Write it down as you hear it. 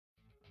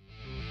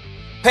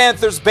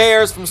Panthers,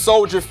 Bears from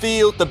Soldier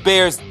Field. The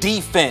Bears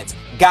defense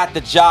got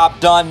the job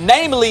done,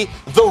 namely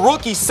the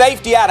rookie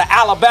safety out of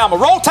Alabama.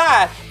 Roll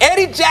Tide,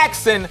 Eddie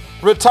Jackson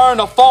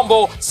returned a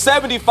fumble,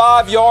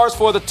 75 yards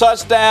for the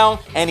touchdown,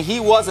 and he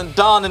wasn't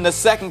done in the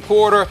second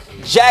quarter.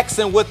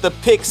 Jackson with the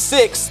pick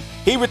six.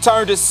 He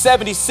returned it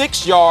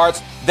 76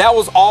 yards. That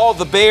was all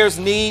the Bears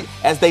need,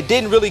 as they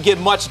didn't really get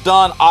much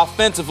done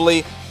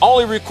offensively,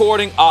 only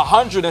recording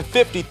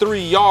 153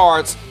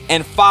 yards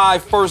and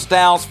 5 first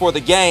downs for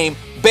the game.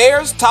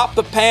 Bears top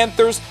the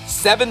Panthers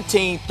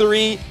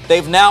 17-3.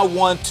 They've now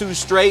won 2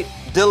 straight.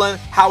 Dylan,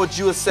 how would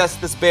you assess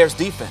this Bears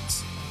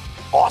defense?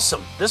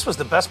 Awesome. This was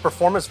the best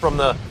performance from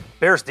the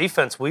Bears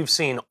defense we've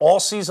seen all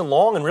season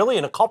long, and really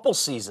in a couple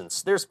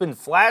seasons. There's been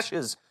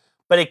flashes,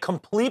 but a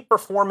complete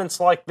performance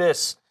like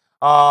this,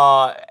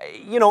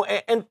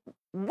 and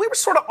we were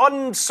sort of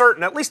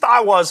uncertain, at least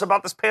I was,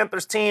 about this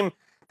Panthers team.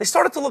 They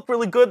started to look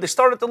really good. They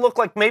started to look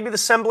like maybe the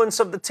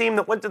semblance of the team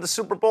that went to the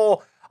Super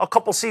Bowl a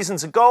couple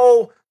seasons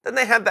ago. Then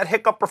they had that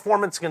hiccup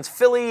performance against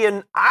Philly,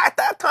 and at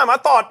that time I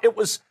thought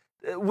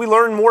we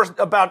learned more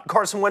about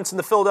Carson Wentz and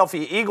the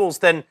Philadelphia Eagles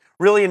than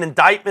really an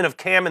indictment of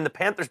Cam and the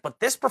Panthers. But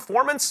this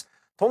performance,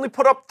 to only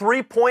put up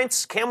 3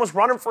 points, Cam was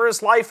running for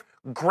his life.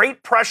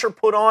 Great pressure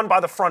put on by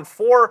the front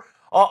four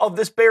of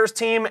this Bears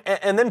team,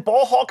 and then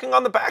ball hawking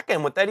on the back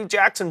end with Eddie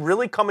Jackson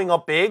really coming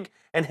up big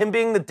and him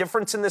being the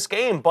difference in this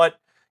game. But,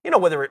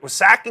 whether it was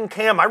sacking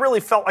Cam, I really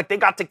felt like they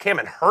got to Cam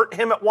and hurt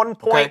him at one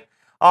point.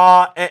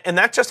 Okay. And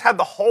that just had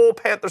the whole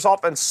Panthers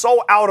offense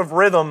so out of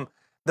rhythm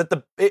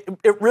that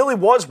it really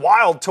was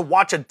wild to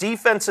watch a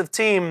defensive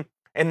team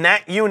and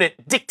that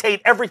unit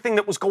dictate everything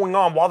that was going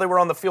on while they were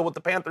on the field with the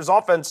Panthers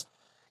offense.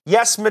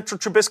 Yes, Mitchell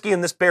Trubisky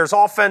and this Bears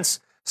offense,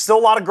 still a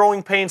lot of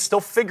growing pains,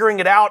 still figuring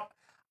it out.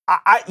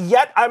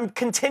 Yet I'm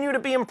continue to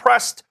be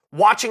impressed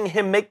watching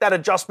him make that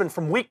adjustment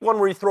from week 1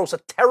 where he throws a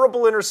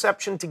terrible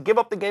interception to give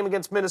up the game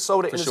against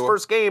Minnesota in his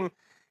first game.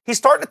 He's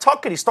starting to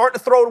tuck it. He's starting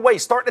to throw it away.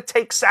 He's starting to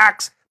take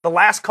sacks the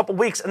last couple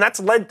weeks, and that's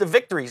led to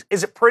victories.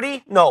 Is it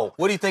pretty? No.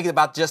 What do you think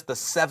about just the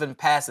 7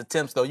 pass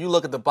attempts, though? You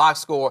look at the box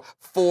score,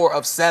 4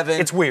 of 7.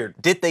 It's weird.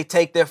 Did they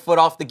take their foot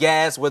off the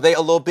gas? Were they a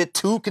little bit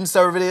too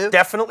conservative?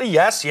 Definitely,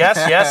 yes,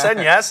 and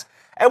yes.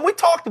 And we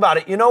talked about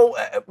it.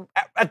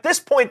 At this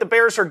point, the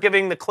Bears are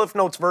giving the Cliff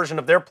Notes version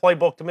of their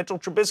playbook to Mitchell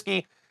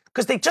Trubisky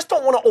because they just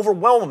don't want to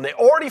overwhelm him. They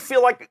already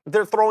feel like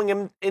they're throwing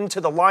him into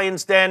the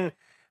lion's den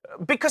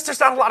because there's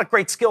not a lot of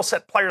great skill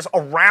set players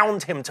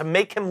around him to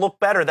make him look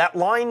better. That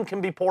line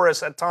can be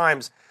porous at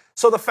times.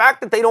 So the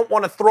fact that they don't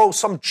want to throw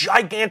some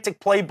gigantic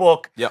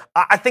playbook,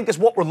 I think is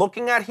what we're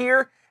looking at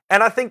here.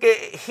 And I think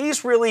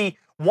he's really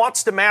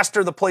wants to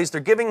master the plays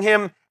they're giving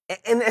him.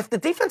 And if the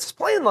defense is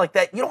playing like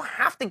that, you don't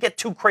have to get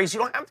too crazy.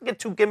 You don't have to get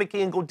too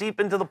gimmicky and go deep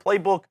into the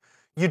playbook.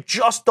 You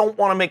just don't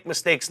want to make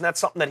mistakes, and that's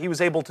something that he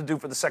was able to do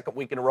for the second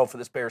week in a row for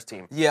this Bears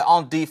team. Yeah,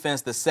 on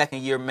defense, the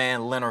second-year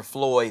man, Leonard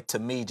Floyd, to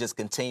me, just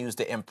continues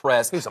to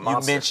impress. He's a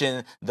monster. You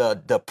mentioned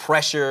the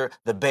pressure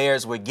the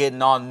Bears were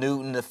getting on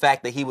Newton, the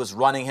fact that he was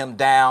running him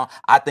down.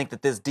 I think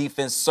that this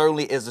defense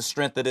certainly is the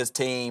strength of this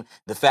team,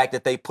 the fact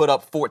that they put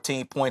up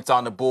 14 points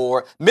on the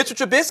board.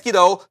 Mitchell Trubisky,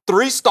 though,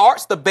 3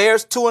 starts, the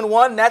Bears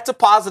 2-1. That's a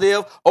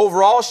positive.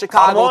 Overall,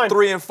 Chicago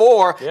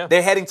 3-4. Yeah.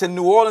 They're heading to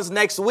New Orleans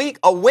next week,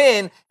 a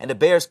win, and the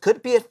Bears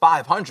could be at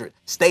 500.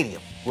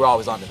 Stadium, we're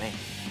always on demand.